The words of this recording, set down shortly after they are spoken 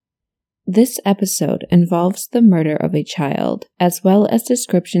This episode involves the murder of a child, as well as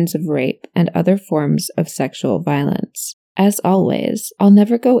descriptions of rape and other forms of sexual violence. As always, I'll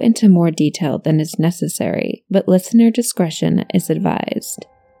never go into more detail than is necessary, but listener discretion is advised.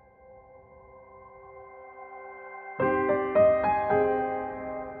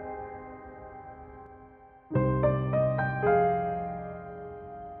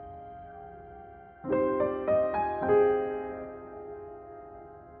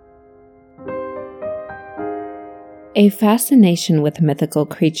 A fascination with mythical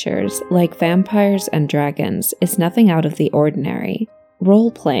creatures like vampires and dragons is nothing out of the ordinary.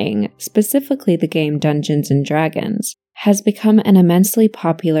 Role-playing, specifically the game Dungeons & Dragons, has become an immensely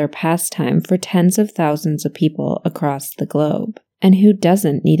popular pastime for tens of thousands of people across the globe. And who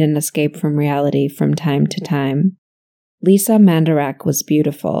doesn't need an escape from reality from time to time? Lisa Mandarak was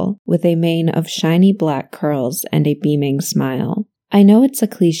beautiful, with a mane of shiny black curls and a beaming smile. I know it's a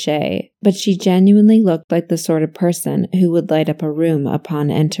cliché, but she genuinely looked like the sort of person who would light up a room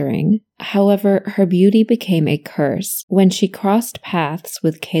upon entering. However, her beauty became a curse when she crossed paths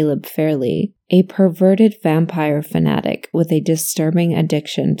with Caleb Fairley, a perverted vampire fanatic with a disturbing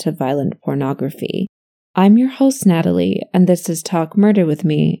addiction to violent pornography. I'm your host, Natalie, and this is Talk Murder With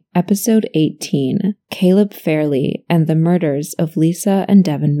Me, Episode 18, Caleb Fairley and the Murders of Lisa and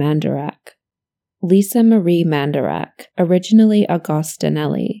Devin Mandarak. Lisa Marie Mandarak, originally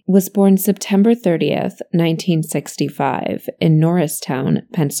Augustinelli, was born September 30th, 1965, in Norristown,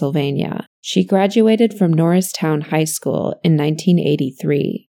 Pennsylvania. She graduated from Norristown High School in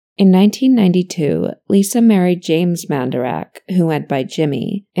 1983. In 1992, Lisa married James Mandarak, who went by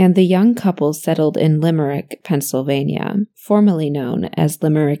Jimmy, and the young couple settled in Limerick, Pennsylvania, formerly known as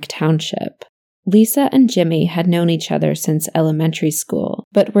Limerick Township. Lisa and Jimmy had known each other since elementary school,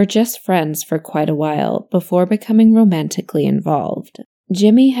 but were just friends for quite a while before becoming romantically involved.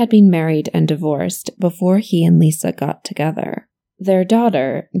 Jimmy had been married and divorced before he and Lisa got together. Their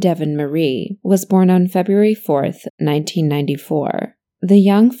daughter, Devin Marie, was born on February 4th, 1994. The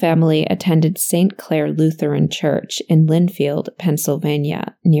young family attended St. Clair Lutheran Church in Linfield,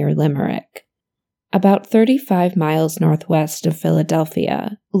 Pennsylvania, near Limerick. About 35 miles northwest of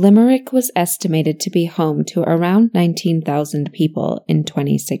Philadelphia, Limerick was estimated to be home to around 19,000 people in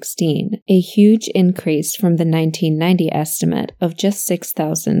 2016, a huge increase from the 1990 estimate of just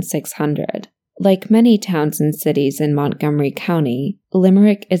 6,600. Like many towns and cities in Montgomery County,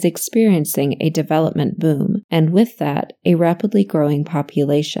 Limerick is experiencing a development boom, and with that, a rapidly growing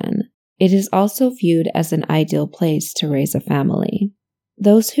population. It is also viewed as an ideal place to raise a family.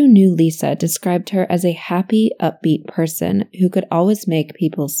 Those who knew Lisa described her as a happy, upbeat person who could always make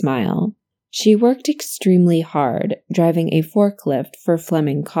people smile. She worked extremely hard, driving a forklift for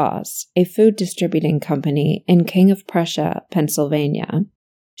Fleming Koss, a food distributing company in King of Prussia, Pennsylvania.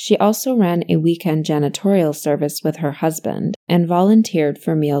 She also ran a weekend janitorial service with her husband and volunteered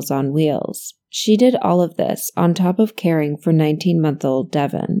for Meals on Wheels. She did all of this on top of caring for 19-month-old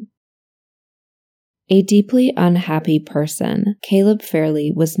Devin. A deeply unhappy person, Caleb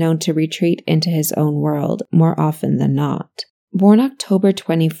Fairley was known to retreat into his own world more often than not. Born October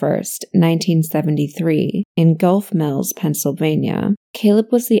 21st, 1973, in Gulf Mills, Pennsylvania, Caleb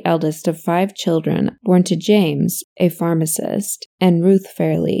was the eldest of 5 children born to James, a pharmacist, and Ruth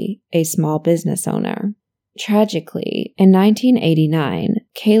Fairley, a small business owner. Tragically, in 1989,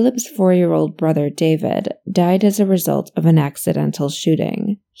 Caleb's 4-year-old brother David died as a result of an accidental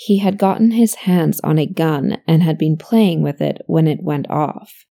shooting. He had gotten his hands on a gun and had been playing with it when it went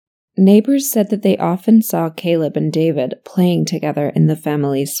off. Neighbors said that they often saw Caleb and David playing together in the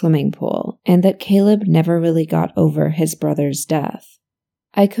family's swimming pool, and that Caleb never really got over his brother's death.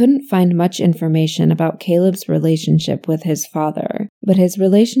 I couldn't find much information about Caleb's relationship with his father, but his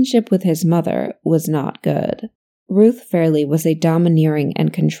relationship with his mother was not good. Ruth Fairley was a domineering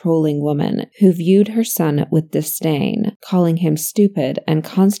and controlling woman who viewed her son with disdain, calling him stupid and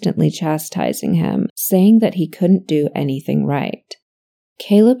constantly chastising him, saying that he couldn't do anything right.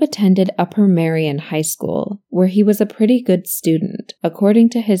 Caleb attended Upper Marion High School, where he was a pretty good student, according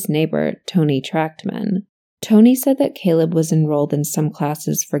to his neighbor, Tony Trachtman. Tony said that Caleb was enrolled in some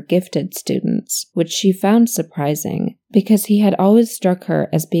classes for gifted students, which she found surprising because he had always struck her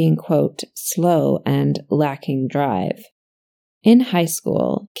as being, quote, slow and lacking drive. In high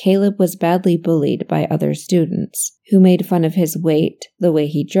school, Caleb was badly bullied by other students, who made fun of his weight, the way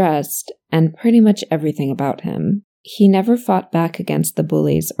he dressed, and pretty much everything about him. He never fought back against the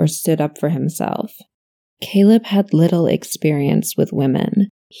bullies or stood up for himself. Caleb had little experience with women.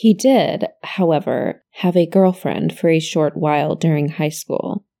 He did, however, have a girlfriend for a short while during high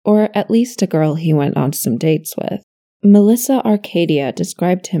school, or at least a girl he went on some dates with. Melissa Arcadia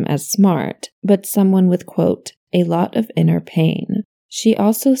described him as smart, but someone with, quote, a lot of inner pain. She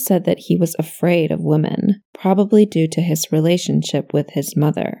also said that he was afraid of women, probably due to his relationship with his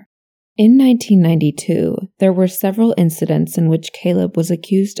mother. In 1992, there were several incidents in which Caleb was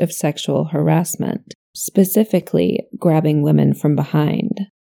accused of sexual harassment, specifically grabbing women from behind.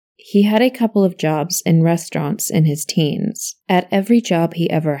 He had a couple of jobs in restaurants in his teens. At every job he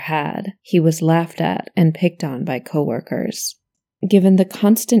ever had, he was laughed at and picked on by coworkers. Given the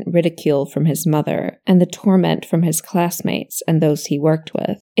constant ridicule from his mother and the torment from his classmates and those he worked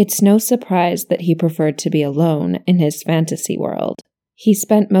with, it's no surprise that he preferred to be alone in his fantasy world. He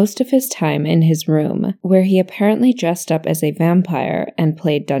spent most of his time in his room, where he apparently dressed up as a vampire and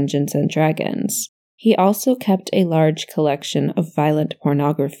played Dungeons & Dragons. He also kept a large collection of violent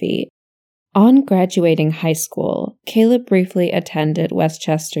pornography. On graduating high school, Caleb briefly attended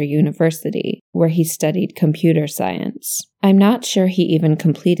Westchester University, where he studied computer science. I'm not sure he even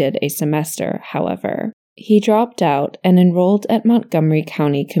completed a semester, however. He dropped out and enrolled at Montgomery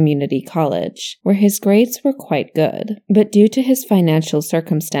County Community College, where his grades were quite good, but due to his financial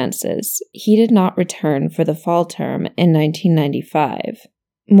circumstances, he did not return for the fall term in 1995.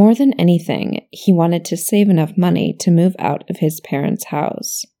 More than anything, he wanted to save enough money to move out of his parents'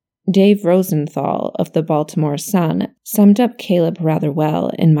 house. Dave Rosenthal of the Baltimore Sun summed up Caleb rather well,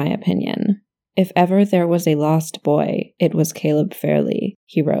 in my opinion. If ever there was a lost boy, it was Caleb Fairley,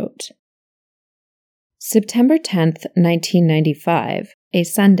 he wrote. September 10th, 1995, a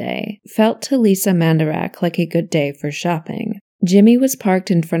Sunday, felt to Lisa Mandarak like a good day for shopping. Jimmy was parked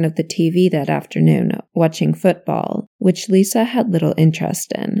in front of the TV that afternoon, watching football, which Lisa had little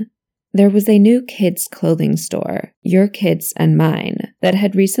interest in. There was a new kids' clothing store, Your Kids and Mine, that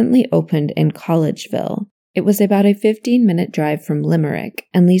had recently opened in Collegeville. It was about a 15-minute drive from Limerick,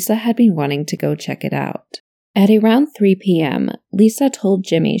 and Lisa had been wanting to go check it out. At around 3 p.m., Lisa told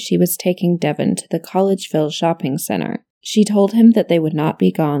Jimmy she was taking Devin to the Collegeville shopping center. She told him that they would not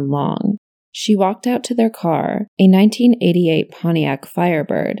be gone long. She walked out to their car, a 1988 Pontiac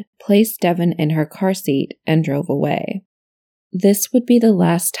Firebird, placed Devin in her car seat, and drove away. This would be the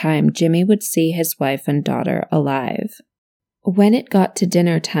last time Jimmy would see his wife and daughter alive. When it got to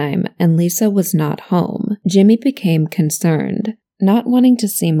dinner time and Lisa was not home, Jimmy became concerned. Not wanting to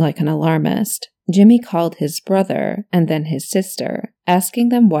seem like an alarmist, Jimmy called his brother and then his sister, asking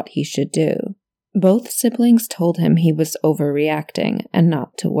them what he should do. Both siblings told him he was overreacting and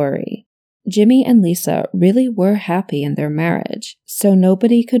not to worry. Jimmy and Lisa really were happy in their marriage, so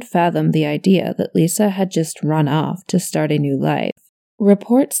nobody could fathom the idea that Lisa had just run off to start a new life.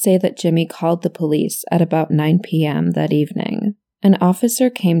 Reports say that Jimmy called the police at about 9 p.m. that evening. An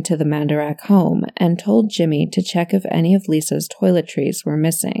officer came to the Mandarak home and told Jimmy to check if any of Lisa's toiletries were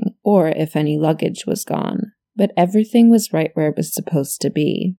missing or if any luggage was gone, but everything was right where it was supposed to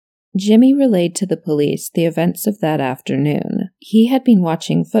be. Jimmy relayed to the police the events of that afternoon. He had been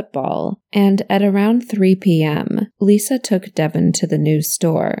watching football, and at around 3 p.m., Lisa took Devin to the new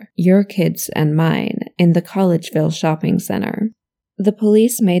store, Your Kids and Mine, in the Collegeville shopping center. The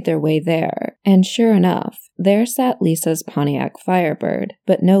police made their way there, and sure enough, there sat Lisa's Pontiac Firebird,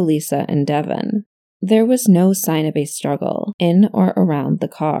 but no Lisa and Devin. There was no sign of a struggle in or around the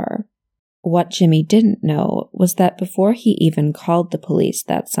car. What Jimmy didn't know was that before he even called the police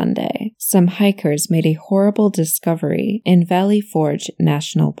that Sunday, some hikers made a horrible discovery in Valley Forge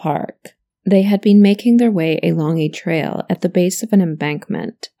National Park. They had been making their way along a trail at the base of an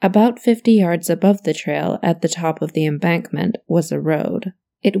embankment. About 50 yards above the trail at the top of the embankment was a road.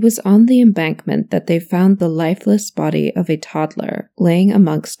 It was on the embankment that they found the lifeless body of a toddler laying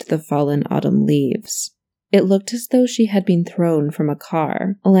amongst the fallen autumn leaves. It looked as though she had been thrown from a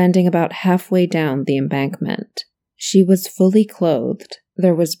car, landing about halfway down the embankment. She was fully clothed.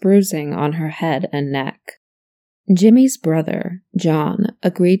 There was bruising on her head and neck. Jimmy's brother, John,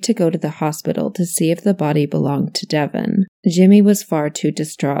 agreed to go to the hospital to see if the body belonged to Devin. Jimmy was far too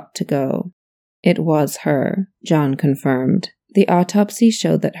distraught to go. It was her, John confirmed. The autopsy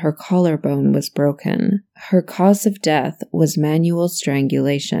showed that her collarbone was broken. Her cause of death was manual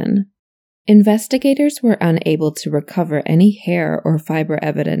strangulation. Investigators were unable to recover any hair or fiber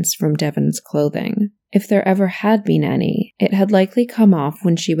evidence from Devin's clothing. If there ever had been any, it had likely come off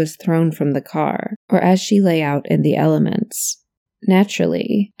when she was thrown from the car, or as she lay out in the elements.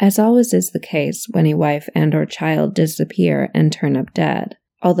 Naturally, as always is the case when a wife and or child disappear and turn up dead,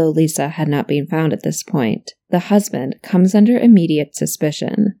 although Lisa had not been found at this point, the husband comes under immediate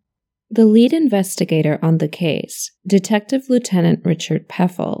suspicion. The lead investigator on the case, Detective Lieutenant Richard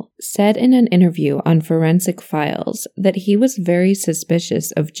Peffel, said in an interview on Forensic Files that he was very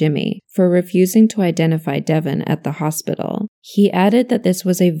suspicious of Jimmy for refusing to identify Devon at the hospital. He added that this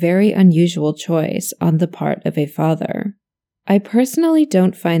was a very unusual choice on the part of a father. I personally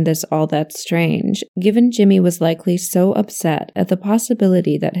don't find this all that strange, given Jimmy was likely so upset at the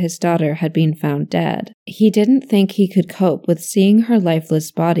possibility that his daughter had been found dead. He didn't think he could cope with seeing her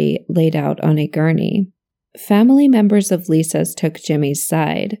lifeless body laid out on a gurney. Family members of Lisa's took Jimmy's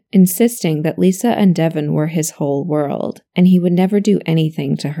side, insisting that Lisa and Devon were his whole world, and he would never do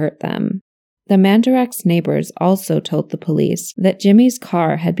anything to hurt them. The Mandarac's neighbors also told the police that Jimmy's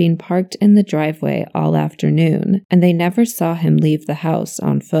car had been parked in the driveway all afternoon, and they never saw him leave the house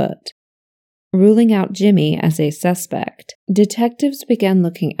on foot. Ruling out Jimmy as a suspect, detectives began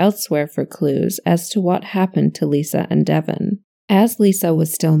looking elsewhere for clues as to what happened to Lisa and Devon. As Lisa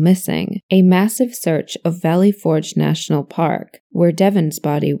was still missing, a massive search of Valley Forge National Park, where Devon's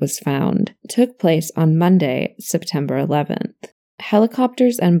body was found, took place on Monday, September 11th.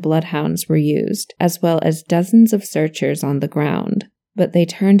 Helicopters and bloodhounds were used, as well as dozens of searchers on the ground, but they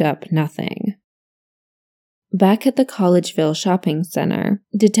turned up nothing. Back at the Collegeville shopping center,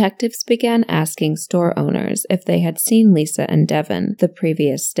 detectives began asking store owners if they had seen Lisa and Devon the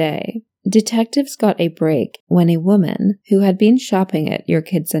previous day. Detectives got a break when a woman, who had been shopping at Your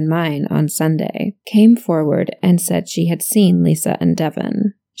Kids and Mine on Sunday, came forward and said she had seen Lisa and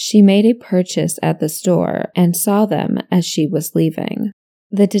Devon. She made a purchase at the store and saw them as she was leaving.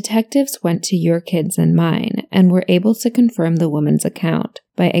 The detectives went to Your Kids and Mine and were able to confirm the woman's account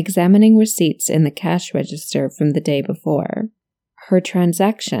by examining receipts in the cash register from the day before. Her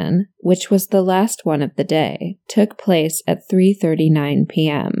transaction, which was the last one of the day, took place at 3:39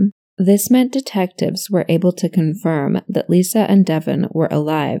 p.m. This meant detectives were able to confirm that Lisa and Devon were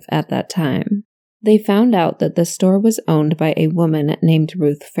alive at that time. They found out that the store was owned by a woman named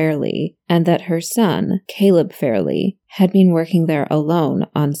Ruth Fairley, and that her son, Caleb Fairley, had been working there alone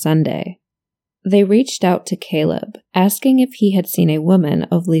on Sunday. They reached out to Caleb, asking if he had seen a woman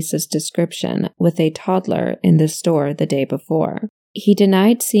of Lisa's description with a toddler in the store the day before. He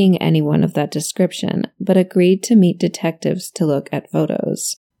denied seeing anyone of that description, but agreed to meet detectives to look at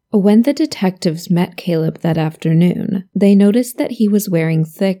photos. When the detectives met Caleb that afternoon, they noticed that he was wearing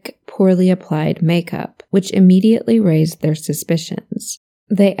thick, poorly applied makeup, which immediately raised their suspicions.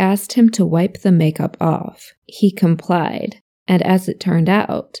 They asked him to wipe the makeup off. He complied, and as it turned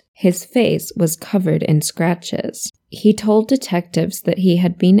out, his face was covered in scratches. He told detectives that he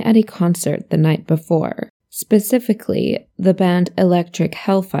had been at a concert the night before, specifically the band Electric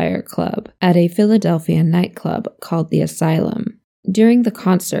Hellfire Club at a Philadelphia nightclub called The Asylum. During the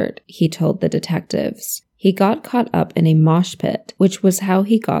concert, he told the detectives, he got caught up in a mosh pit, which was how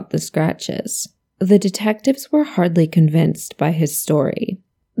he got the scratches. The detectives were hardly convinced by his story.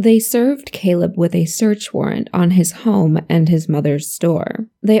 They served Caleb with a search warrant on his home and his mother's store.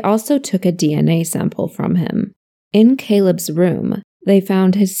 They also took a DNA sample from him. In Caleb's room, they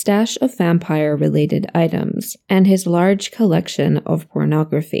found his stash of vampire-related items and his large collection of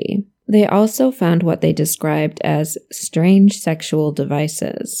pornography. They also found what they described as strange sexual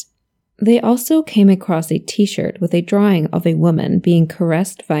devices. They also came across a t-shirt with a drawing of a woman being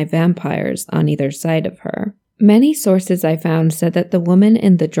caressed by vampires on either side of her. Many sources I found said that the woman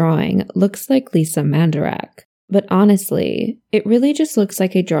in the drawing looks like Lisa Mandarac, but honestly, it really just looks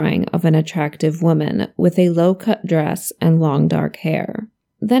like a drawing of an attractive woman with a low-cut dress and long dark hair.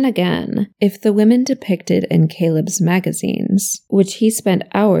 Then again, if the women depicted in Caleb's magazines, which he spent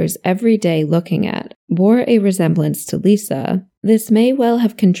hours every day looking at, bore a resemblance to Lisa, this may well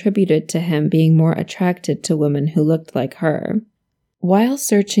have contributed to him being more attracted to women who looked like her. While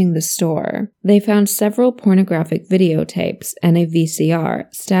searching the store, they found several pornographic videotapes and a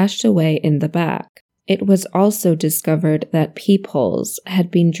VCR stashed away in the back. It was also discovered that peepholes had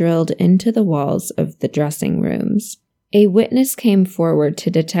been drilled into the walls of the dressing rooms. A witness came forward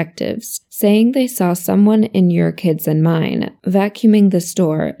to detectives, saying they saw someone in Your Kids and Mine vacuuming the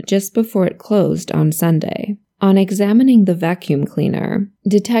store just before it closed on Sunday. On examining the vacuum cleaner,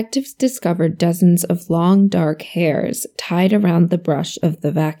 detectives discovered dozens of long, dark hairs tied around the brush of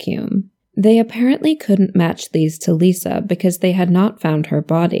the vacuum. They apparently couldn't match these to Lisa because they had not found her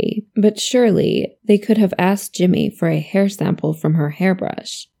body, but surely they could have asked Jimmy for a hair sample from her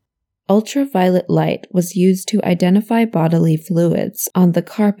hairbrush. Ultraviolet light was used to identify bodily fluids on the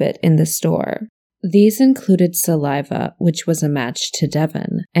carpet in the store. These included saliva, which was a match to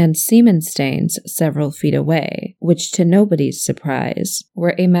Devon, and semen stains several feet away, which to nobody's surprise,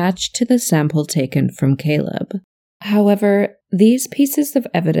 were a match to the sample taken from Caleb. However, these pieces of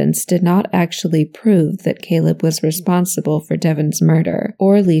evidence did not actually prove that Caleb was responsible for Devon's murder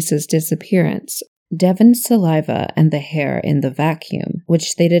or Lisa's disappearance. Devon's saliva and the hair in the vacuum,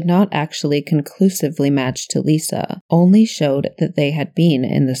 which they did not actually conclusively match to Lisa, only showed that they had been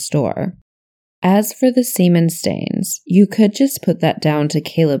in the store. As for the semen stains, you could just put that down to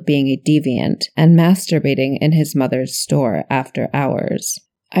Caleb being a deviant and masturbating in his mother's store after hours.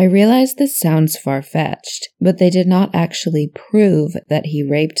 I realize this sounds far-fetched, but they did not actually prove that he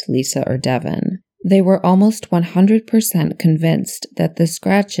raped Lisa or Devon. They were almost 100% convinced that the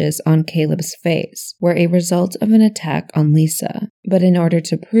scratches on Caleb's face were a result of an attack on Lisa, but in order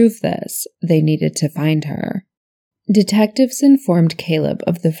to prove this, they needed to find her. Detectives informed Caleb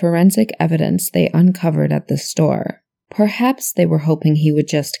of the forensic evidence they uncovered at the store. Perhaps they were hoping he would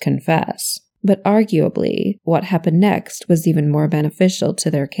just confess, but arguably, what happened next was even more beneficial to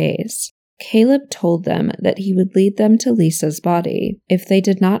their case. Caleb told them that he would lead them to Lisa's body if they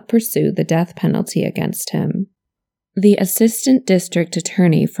did not pursue the death penalty against him. The assistant district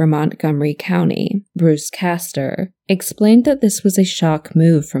attorney for Montgomery County, Bruce Castor, explained that this was a shock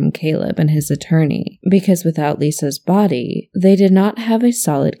move from Caleb and his attorney, because without Lisa's body, they did not have a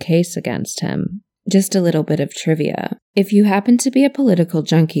solid case against him. Just a little bit of trivia. If you happen to be a political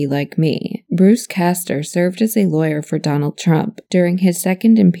junkie like me, Bruce Castor served as a lawyer for Donald Trump during his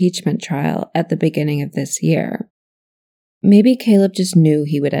second impeachment trial at the beginning of this year. Maybe Caleb just knew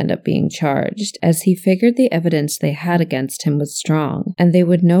he would end up being charged, as he figured the evidence they had against him was strong, and they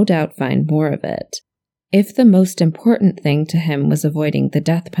would no doubt find more of it. If the most important thing to him was avoiding the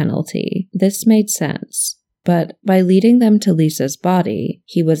death penalty, this made sense. But by leading them to Lisa's body,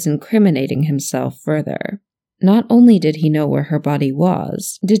 he was incriminating himself further. Not only did he know where her body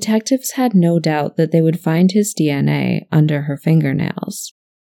was, detectives had no doubt that they would find his DNA under her fingernails.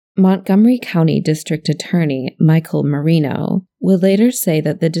 Montgomery County District Attorney Michael Marino would later say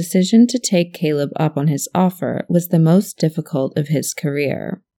that the decision to take Caleb up on his offer was the most difficult of his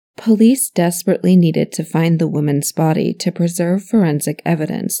career. Police desperately needed to find the woman's body to preserve forensic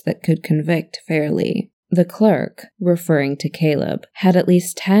evidence that could convict fairly. The clerk, referring to Caleb, had at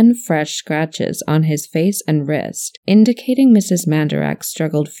least 10 fresh scratches on his face and wrist, indicating Mrs. Mandarak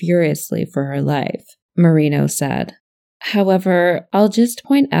struggled furiously for her life, Marino said. However, I'll just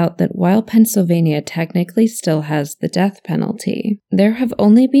point out that while Pennsylvania technically still has the death penalty, there have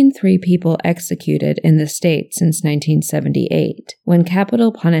only been 3 people executed in the state since 1978, when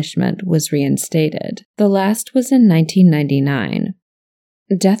capital punishment was reinstated. The last was in 1999.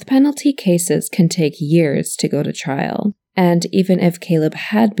 Death penalty cases can take years to go to trial, and even if Caleb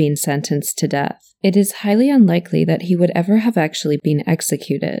had been sentenced to death, it is highly unlikely that he would ever have actually been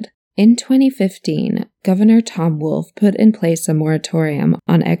executed. In 2015, Governor Tom Wolf put in place a moratorium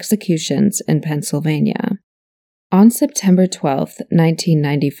on executions in Pennsylvania. On September 12,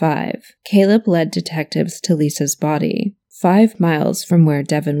 1995, Caleb led detectives to Lisa's body, 5 miles from where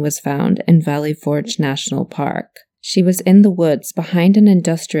Devon was found in Valley Forge National Park. She was in the woods behind an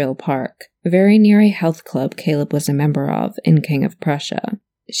industrial park, very near a health club Caleb was a member of in King of Prussia.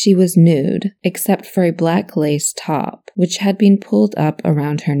 She was nude, except for a black lace top, which had been pulled up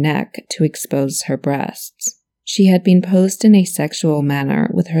around her neck to expose her breasts. She had been posed in a sexual manner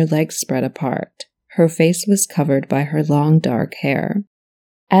with her legs spread apart. Her face was covered by her long dark hair.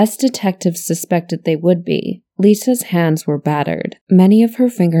 As detectives suspected they would be, Lisa's hands were battered. Many of her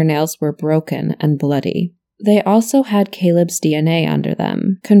fingernails were broken and bloody. They also had Caleb's DNA under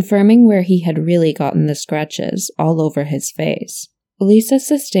them, confirming where he had really gotten the scratches all over his face. Lisa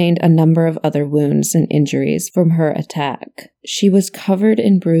sustained a number of other wounds and injuries from her attack. She was covered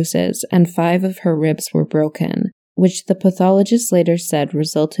in bruises, and 5 of her ribs were broken, which the pathologist later said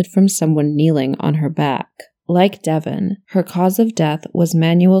resulted from someone kneeling on her back. Like Devon, her cause of death was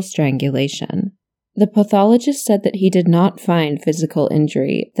manual strangulation. The pathologist said that he did not find physical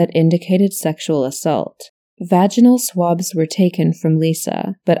injury that indicated sexual assault. Vaginal swabs were taken from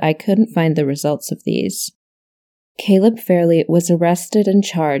Lisa, but I couldn't find the results of these. Caleb Fairley was arrested and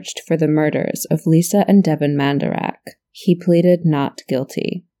charged for the murders of Lisa and Devon Mandarak. He pleaded not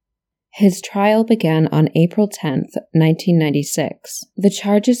guilty. His trial began on April 10, 1996. The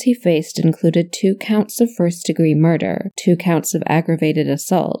charges he faced included 2 counts of first-degree murder, 2 counts of aggravated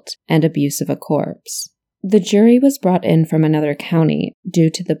assault, and abuse of a corpse. The jury was brought in from another county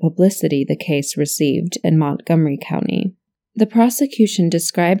due to the publicity the case received in Montgomery County. The prosecution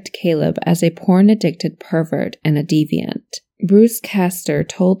described Caleb as a porn-addicted pervert and a deviant. Bruce Castor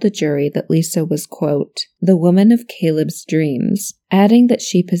told the jury that Lisa was, quote, the woman of Caleb's dreams, adding that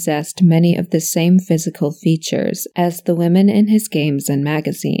she possessed many of the same physical features as the women in his games and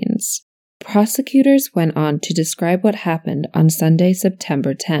magazines. Prosecutors went on to describe what happened on Sunday,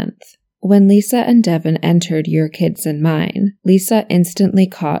 September 10th. When Lisa and Devin entered Your Kids and Mine, Lisa instantly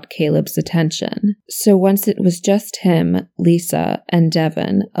caught Caleb's attention. So once it was just him, Lisa, and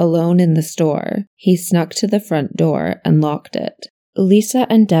Devin alone in the store, he snuck to the front door and locked it. Lisa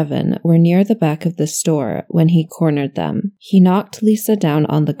and Devin were near the back of the store when he cornered them. He knocked Lisa down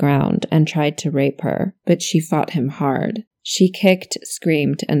on the ground and tried to rape her, but she fought him hard. She kicked,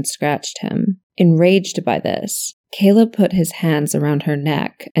 screamed, and scratched him. Enraged by this, Caleb put his hands around her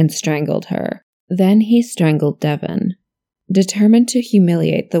neck and strangled her. Then he strangled Devin. Determined to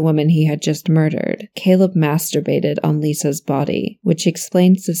humiliate the woman he had just murdered, Caleb masturbated on Lisa's body, which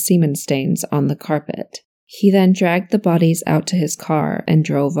explains the semen stains on the carpet. He then dragged the bodies out to his car and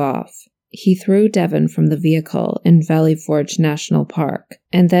drove off. He threw Devin from the vehicle in Valley Forge National Park,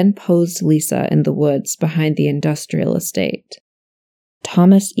 and then posed Lisa in the woods behind the industrial estate.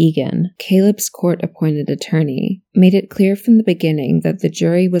 Thomas Egan, Caleb's court-appointed attorney, made it clear from the beginning that the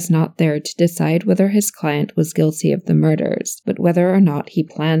jury was not there to decide whether his client was guilty of the murders, but whether or not he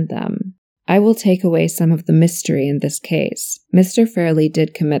planned them. I will take away some of the mystery in this case. Mr. Fairley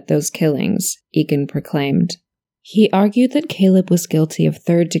did commit those killings, Egan proclaimed. He argued that Caleb was guilty of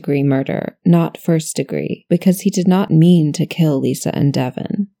third-degree murder, not first-degree, because he did not mean to kill Lisa and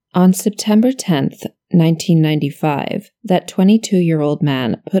Devin. On September 10th, 1995, that 22-year-old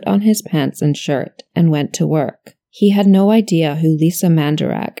man put on his pants and shirt and went to work. He had no idea who Lisa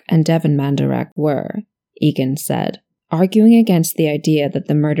Mandarak and Devin Mandarak were, Egan said, arguing against the idea that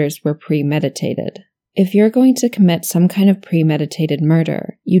the murders were premeditated. If you're going to commit some kind of premeditated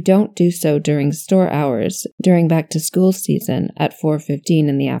murder, you don't do so during store hours during back-to-school season at 4:15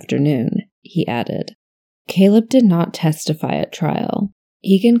 in the afternoon, he added. Caleb did not testify at trial.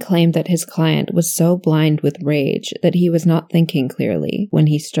 Egan claimed that his client was so blind with rage that he was not thinking clearly when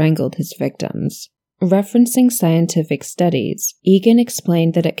he strangled his victims. Referencing scientific studies, Egan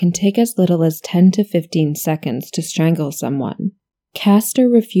explained that it can take as little as 10 to 15 seconds to strangle someone. Castor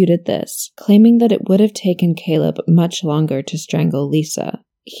refuted this, claiming that it would have taken Caleb much longer to strangle Lisa.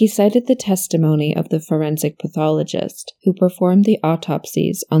 He cited the testimony of the forensic pathologist who performed the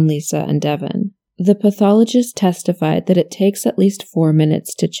autopsies on Lisa and Devin. The pathologist testified that it takes at least 4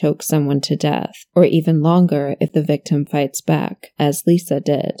 minutes to choke someone to death, or even longer if the victim fights back, as Lisa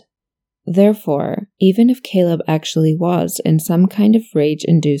did. Therefore, even if Caleb actually was in some kind of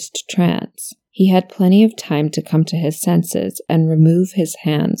rage-induced trance, he had plenty of time to come to his senses and remove his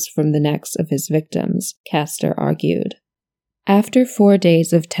hands from the necks of his victims, Castor argued. After 4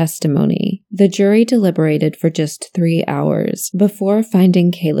 days of testimony, the jury deliberated for just 3 hours before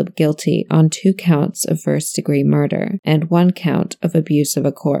finding Caleb guilty on 2 counts of first-degree murder and 1 count of abuse of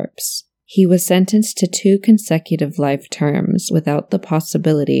a corpse. He was sentenced to 2 consecutive life terms without the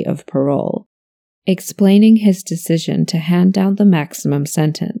possibility of parole. Explaining his decision to hand down the maximum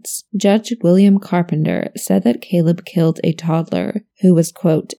sentence, Judge William Carpenter said that Caleb killed a toddler who was,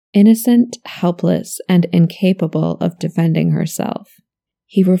 quote, innocent, helpless, and incapable of defending herself.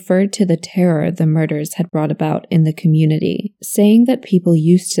 He referred to the terror the murders had brought about in the community, saying that people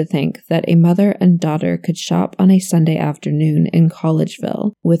used to think that a mother and daughter could shop on a Sunday afternoon in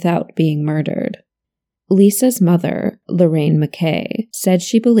Collegeville without being murdered. Lisa's mother, Lorraine McKay, said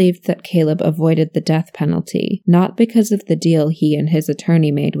she believed that Caleb avoided the death penalty, not because of the deal he and his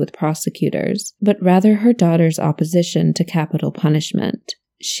attorney made with prosecutors, but rather her daughter's opposition to capital punishment.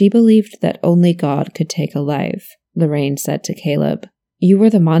 She believed that only God could take a life, Lorraine said to Caleb. You were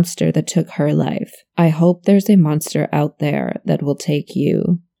the monster that took her life. I hope there's a monster out there that will take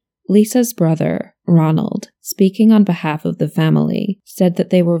you. Lisa's brother, Ronald, speaking on behalf of the family, said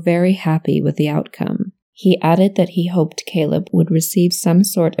that they were very happy with the outcome. He added that he hoped Caleb would receive some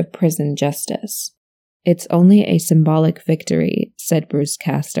sort of prison justice. It's only a symbolic victory, said Bruce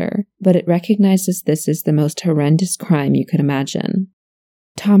Castor, but it recognizes this is the most horrendous crime you could imagine.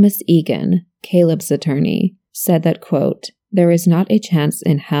 Thomas Egan, Caleb's attorney, said that, quote, there is not a chance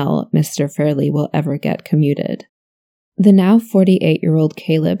in hell Mr. Fairley will ever get commuted. The now 48-year-old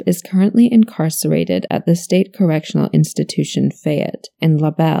Caleb is currently incarcerated at the State Correctional Institution Fayette in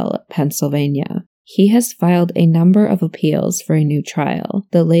LaBelle, Pennsylvania. He has filed a number of appeals for a new trial,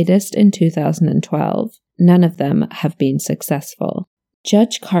 the latest in 2012. None of them have been successful.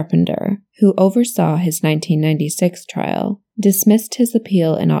 Judge Carpenter, who oversaw his 1996 trial, dismissed his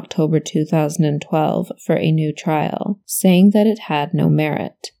appeal in October 2012 for a new trial, saying that it had no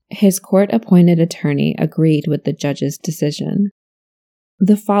merit. His court-appointed attorney agreed with the judge's decision.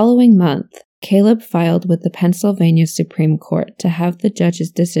 The following month, Caleb filed with the Pennsylvania Supreme Court to have the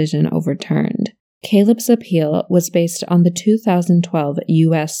judge's decision overturned. Caleb's appeal was based on the 2012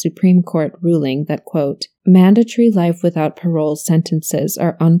 U.S. Supreme Court ruling that, quote, mandatory life without parole sentences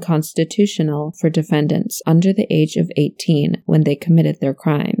are unconstitutional for defendants under the age of 18 when they committed their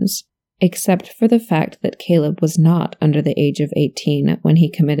crimes, except for the fact that Caleb was not under the age of 18 when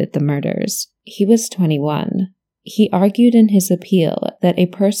he committed the murders. He was 21. He argued in his appeal that a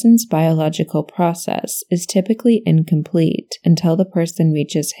person's biological process is typically incomplete until the person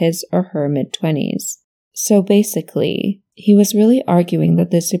reaches his or her mid-20s. So basically, he was really arguing that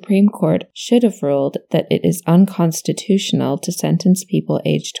the Supreme Court should have ruled that it is unconstitutional to sentence people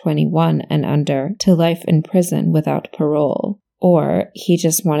aged 21 and under to life in prison without parole, or he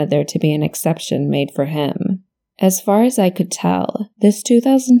just wanted there to be an exception made for him. As far as I could tell, this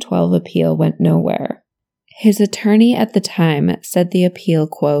 2012 appeal went nowhere. His attorney at the time said the appeal,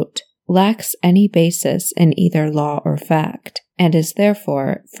 quote, lacks any basis in either law or fact, and is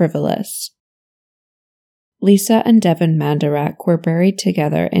therefore frivolous. Lisa and Devin Mandarach were buried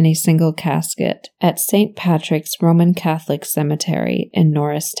together in a single casket at St. Patrick's Roman Catholic Cemetery in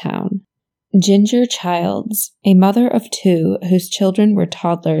Norristown. Ginger Childs, a mother of 2 whose children were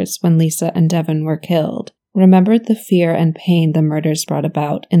toddlers when Lisa and Devin were killed, remembered the fear and pain the murders brought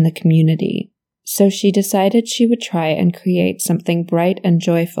about in the community. So she decided she would try and create something bright and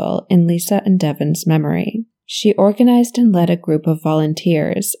joyful in Lisa and Devin's memory. She organized and led a group of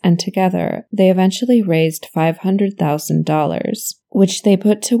volunteers, and together they eventually raised $500,000, which they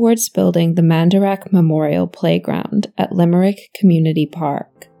put towards building the Mandarach Memorial Playground at Limerick Community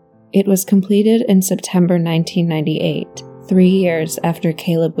Park. It was completed in September 1998, 3 years after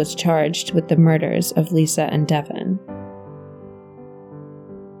Caleb was charged with the murders of Lisa and Devin.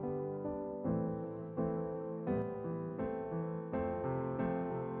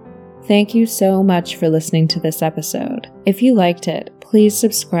 Thank you so much for listening to this episode. If you liked it, please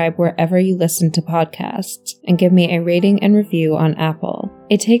subscribe wherever you listen to podcasts and give me a rating and review on Apple.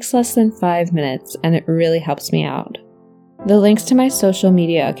 It takes less than 5 minutes and it really helps me out. The links to my social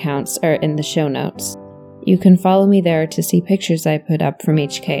media accounts are in the show notes. You can follow me there to see pictures I put up from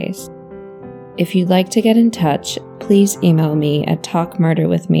each case. If you'd like to get in touch, please email me at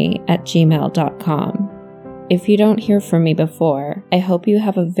talkmurderwithme@gmail.com. If you don't hear from me before, I hope you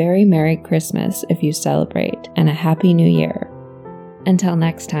have a very Merry Christmas if you celebrate, and a Happy New Year. Until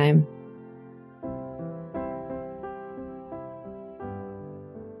next time.